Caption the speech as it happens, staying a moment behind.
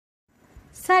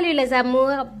Salut les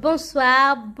amours,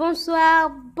 bonsoir.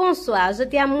 Je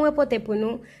tiens à moi porter pour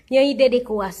nous une idée de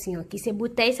décoration qui c'est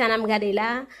bouteille ça n'a regardé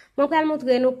là. Moi vais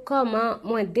montrer nous comment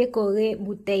moi décorer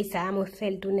bouteille ça, moi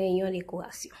faire tourner une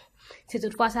décoration. Si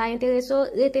toutefois ça intéresse,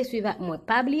 restez suivre moi.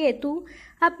 Pas oublier tout,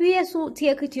 appuyez sur petit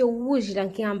écriture rouge là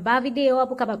qui est en bas vidéo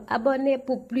pour capable abonner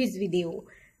pour plus vidéos.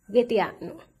 Restez à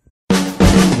nous.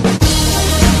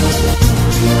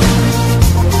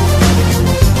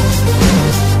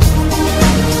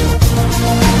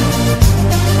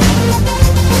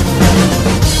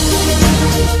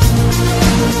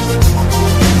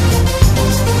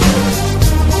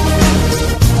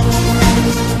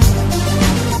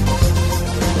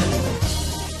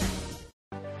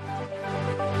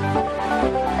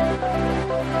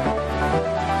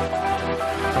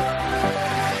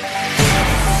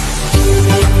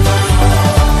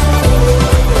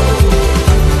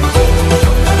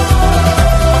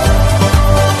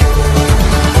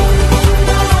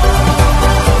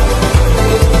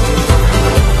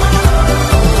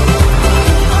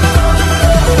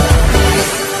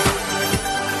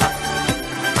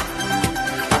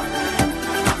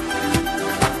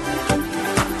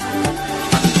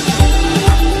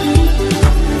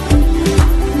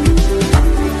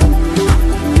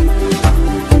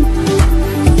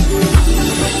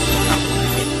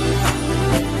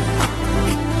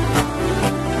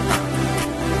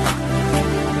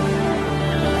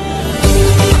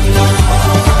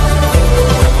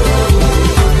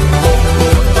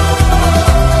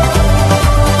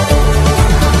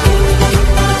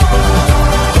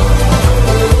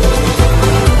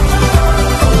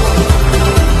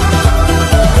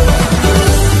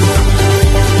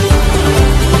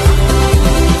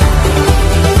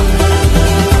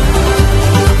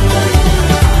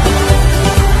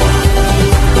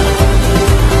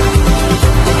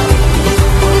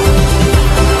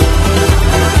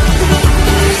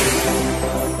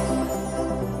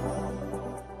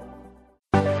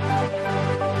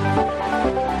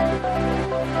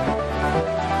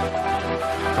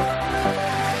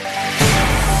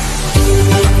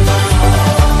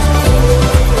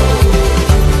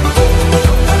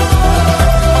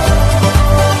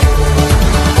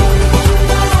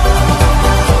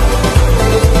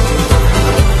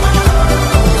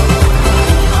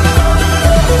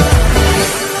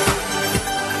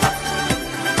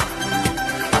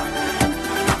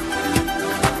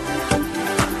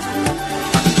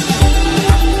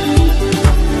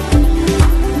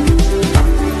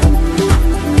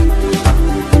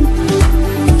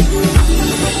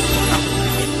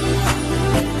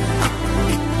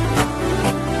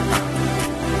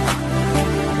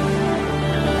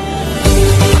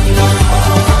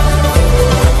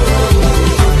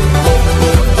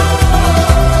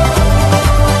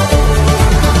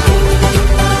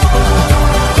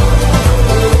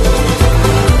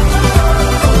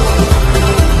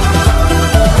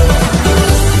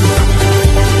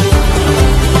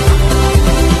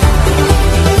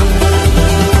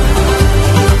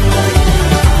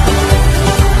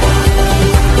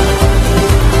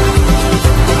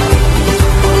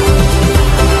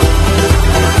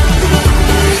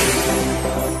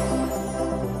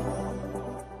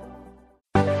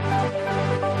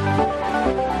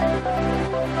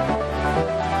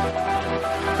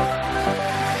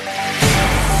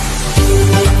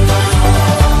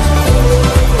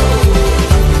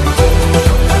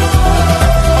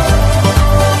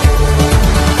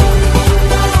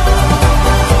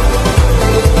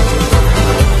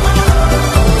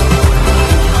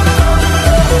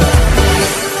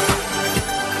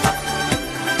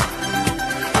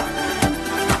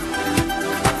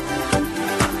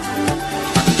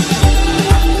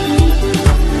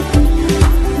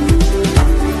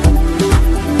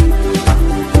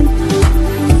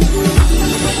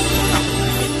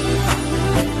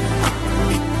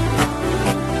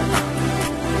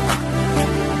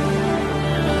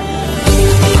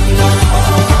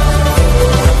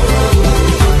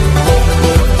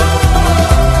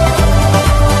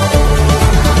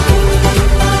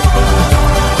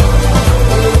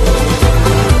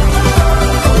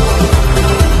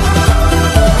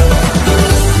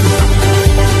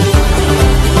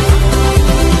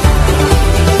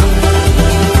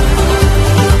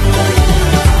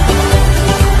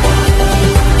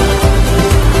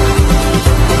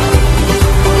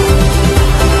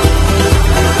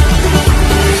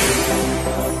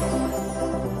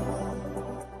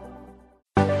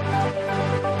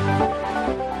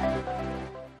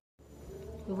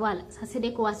 Voilà, ça c'est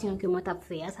décoration que moi t'ai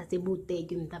fait, ça c'est bouteille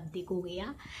que moi t'ai décoré.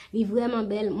 Elle est vraiment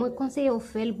belle. Moi conseille au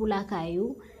faire pour la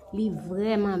caillou, elle est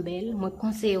vraiment belle. Moi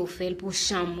conseille au faire pour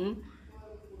chambre.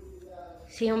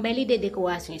 C'est une belle idée de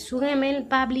décoration. Si vous aimez,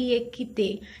 pas oublier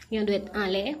quitter, vous doit être en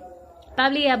l'air. Pas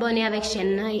oublier abonner avec la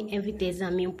chaîne et inviter les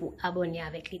amis pour abonner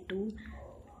avec les tout.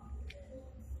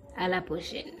 À la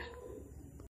prochaine.